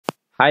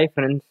Hi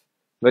friends,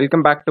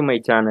 welcome back to my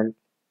channel.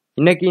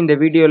 இன்னைக்கு இந்த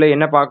வீடியோவில்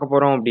என்ன பார்க்க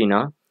போகிறோம் அப்படின்னா,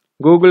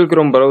 கூகுள்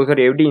குரோம் ப்ரௌசர்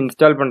எப்படி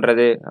இன்ஸ்டால்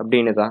பண்ணுறது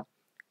அப்படின்னு தான்.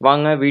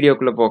 வாங்க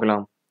வீடியோக்குள்ளே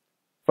போகலாம்.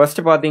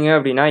 ஃபர்ஸ்ட் பார்த்தீங்க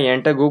அப்படின்னா,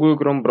 என்கிட்ட கூகுள்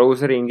குரோம்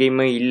ப்ரௌசர்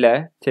எங்கேயுமே இல்லை,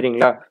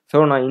 சரிங்களா?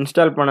 ஸோ நான்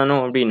இன்ஸ்டால்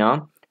பண்ணணும் அப்படின்னா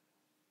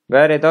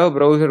வேறு ஏதாவது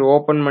ப்ரௌசர்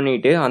ஓப்பன்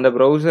பண்ணிவிட்டு அந்த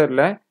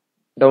ப்ரௌசரில்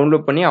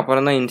டவுன்லோட் பண்ணி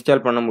அப்புறம் தான்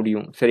இன்ஸ்டால் பண்ண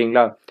முடியும்,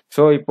 சரிங்களா?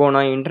 ஸோ இப்போது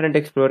நான் இன்டர்நெட்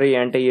எக்ஸ்ப்ளோரர்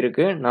என்கிட்ட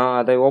இருக்குது, நான்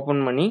அதை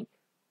ஓப்பன் பண்ணி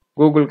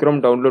கூகுள்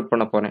குரோம் டவுன்லோட்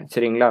பண்ண போகிறேன்,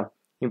 சரிங்களா?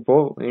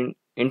 இப்போது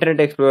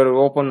இன்டர்நெட் எக்ஸ்ப்ளோரர்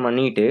ஓப்பன்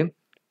பண்ணிவிட்டு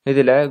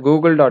இதில்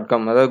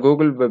google.com அதாவது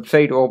கூகுள்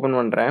வெப்சைட் ஓப்பன்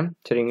பண்ணுறேன்,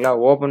 சரிங்களா?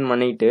 ஓப்பன்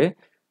பண்ணிவிட்டு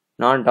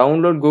நான்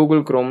டவுன்லோட்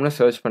கூகுள் குரோம்னு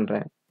சர்ச்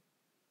பண்ணுறேன்.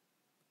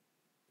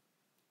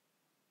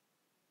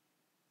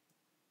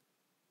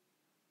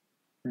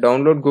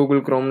 டவுன்லோட்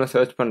கூகுள் குரோம்னு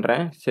சர்ச்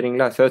பண்ணுறேன்,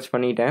 சரிங்களா? சர்ச்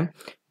பண்ணிட்டேன்.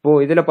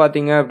 இப்போது இதில்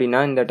பார்த்தீங்க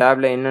அப்படின்னா இந்த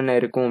டேப்பில் என்னென்ன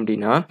இருக்கும்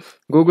அப்படின்னா,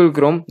 Google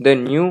chrome the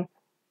new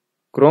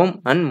chrome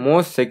and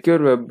most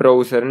secure web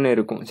ப்ரௌசர்னு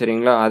இருக்கும்,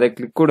 சரிங்களா? அதை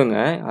கிளிக் கொடுங்க.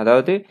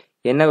 அதாவது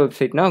என்ன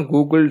வெப்சைட்னா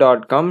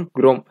google.com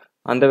குரோம்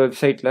அந்த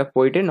வெப்சைட்டில்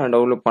போயிட்டு நான்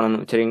டவுன்லோட்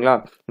பண்ணணும், சரிங்களா?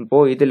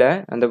 இப்போது இதில்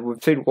அந்த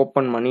வெப்சைட்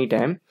ஓப்பன்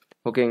பண்ணிட்டேன்,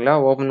 ஓகேங்களா?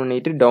 ஓப்பன்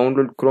பண்ணிவிட்டு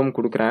டவுன்லோட் குரோம்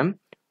கொடுக்குறேன்.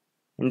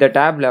 இந்த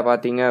டேப்பில்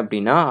பார்த்தீங்க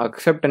அப்படின்னா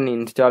அக்செப்ட் அண்ட்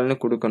இன்ஸ்டால்னு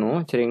கொடுக்கணும்,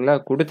 சரிங்களா?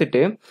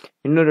 கொடுத்துட்டு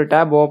இன்னொரு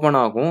டேப் ஓப்பன்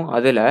ஆகும்.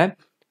 அதில்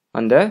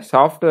அந்த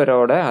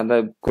சாஃப்ட்வேரோட அந்த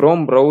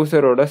குரோம்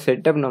ப்ரௌசரோட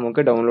செட்டப்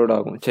நமக்கு டவுன்லோட்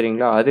ஆகும்,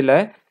 சரிங்களா? அதில்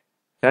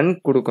ரன்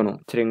கொடுக்கணும்,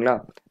 சரிங்களா?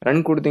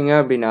 ரன் கொடுத்தீங்க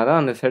அப்படின்னா தான்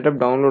அந்த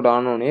செட்டப் டவுன்லோட்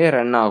ஆனோடனே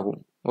ரன் ஆகும்,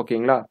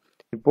 ஓகேங்களா?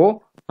 இப்போது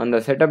அந்த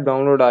செட்டப்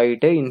டவுன்லோட்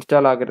ஆகிட்டு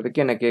இன்ஸ்டால்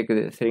ஆகிறதுக்கு எனக்கு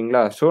கேட்குது,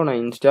 சரிங்களா? ஸோ நான்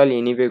இன்ஸ்டால்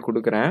எனிவே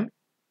கொடுக்குறேன்.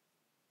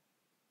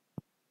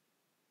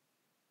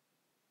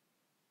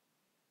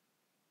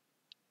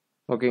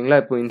 ஓகேங்களா?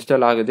 இப்போ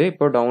இன்ஸ்டால் ஆகுது.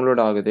 இப்போ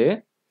டவுன்லோட் ஆகுது.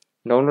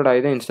 டவுன்லோட்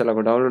ஆகி தான் இன்ஸ்டால்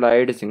ஆகும். டவுன்லோட்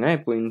ஆகிடுச்சுங்க.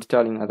 இப்போ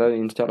இன்ஸ்டாலிங் அதாவது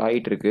இன்ஸ்டால்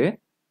ஆகிட்டு இருக்கு.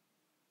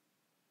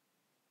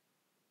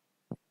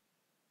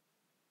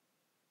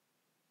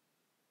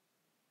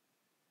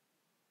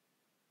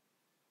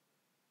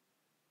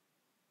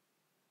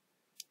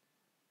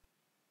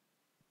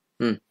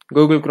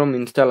 கூகுள் குரோம்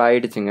இன்ஸ்டால்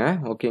ஆகிடுச்சுங்க,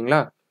 ஓகேங்களா?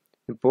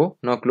 இப்போது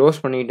நான் க்ளோஸ்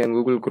பண்ணிட்டேன்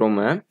கூகுள்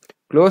குரோமை.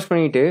 க்ளோஸ்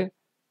பண்ணிவிட்டு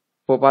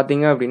இப்போது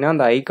பார்த்தீங்க அப்படின்னா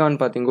அந்த ஐக்கான்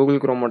கூகுள்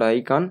குரோமோட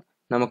ஐக்கான்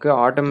நமக்கு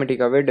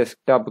ஆட்டோமேட்டிக்காகவே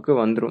டெஸ்க்டாப்புக்கு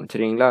வந்துடும்,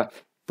 சரிங்களா?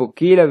 இப்போது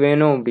கீழே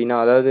வேணும் அப்படின்னா,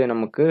 அதாவது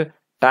நமக்கு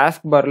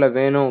டாஸ்க் பாரில்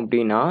வேணும்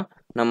அப்படின்னா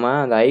நம்ம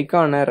அந்த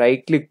ஐக்கானை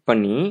ரைட் கிளிக்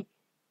பண்ணி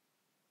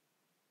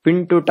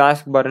பின் டு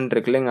டாஸ்க் பார்ன்னு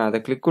இருக்கு இல்லைங்க, அதை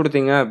கிளிக்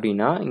கொடுத்தீங்க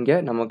அப்படின்னா இங்கே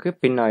நமக்கு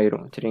பின்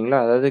ஆயிரும், சரிங்களா?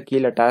 அதாவது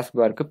கீழே டாஸ்க்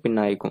பாருக்கு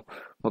பின் ஆகிக்கும்,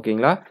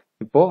 ஓகேங்களா?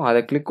 இப்போது அதை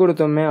கிளிக்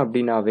கொடுத்தோமே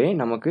அப்படின்னாவே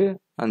நமக்கு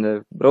அந்த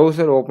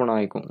ப்ரௌசர் ஓப்பன்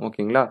ஆகிக்கும்,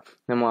 ஓகேங்களா?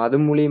 நம்ம அது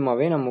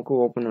மூலியமாகவே நமக்கு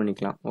ஓப்பன்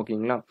பண்ணிக்கலாம்,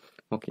 ஓகேங்களா?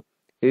 ஓகே,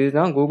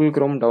 இதுதான் கூகுள்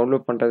குரோம்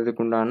டவுன்லோட்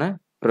பண்ணுறதுக்கு உண்டான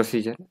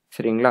ப்ரொசீஜர்,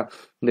 சரிங்களா?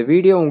 இந்த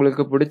வீடியோ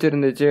உங்களுக்கு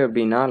பிடிச்சிருந்துச்சு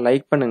அப்படின்னா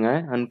லைக் பண்ணுங்கள்,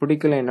 அண்ட்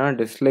பிடிக்கலைன்னா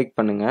டிஸ்லைக்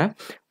பண்ணுங்கள்.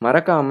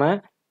 மறக்காமல்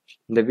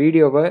இந்த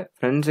வீடியோவை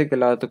ஃப்ரெண்ட்ஸுக்கு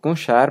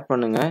எல்லாத்துக்கும் ஷேர்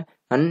பண்ணுங்கள்.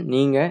 அண்ட்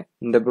நீங்கள்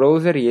இந்த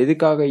ப்ரௌசர்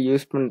எதுக்காக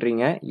யூஸ்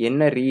பண்ணுறீங்க,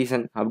 என்ன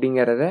ரீசன்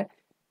அப்படிங்கிறத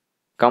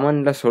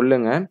கமெண்டில்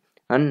சொல்லுங்கள்.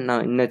 அண்ட்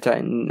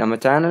நம்ம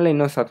சேனலை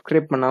இன்னும்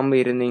சப்ஸ்கிரைப் பண்ணாமல்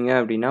இருந்தீங்க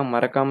அப்படின்னா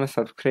மறக்காமல்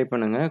சப்ஸ்கிரைப்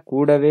பண்ணுங்கள்.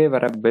 கூடவே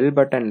வர பெல்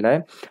பட்டனில்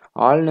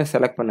ஆல்னு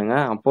செலக்ட்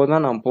பண்ணுங்கள். அப்போது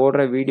தான் நான்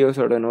போடுற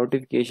வீடியோஸோட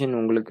நோட்டிஃபிகேஷன்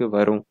உங்களுக்கு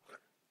வரும்.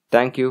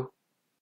 தேங்க்யூ.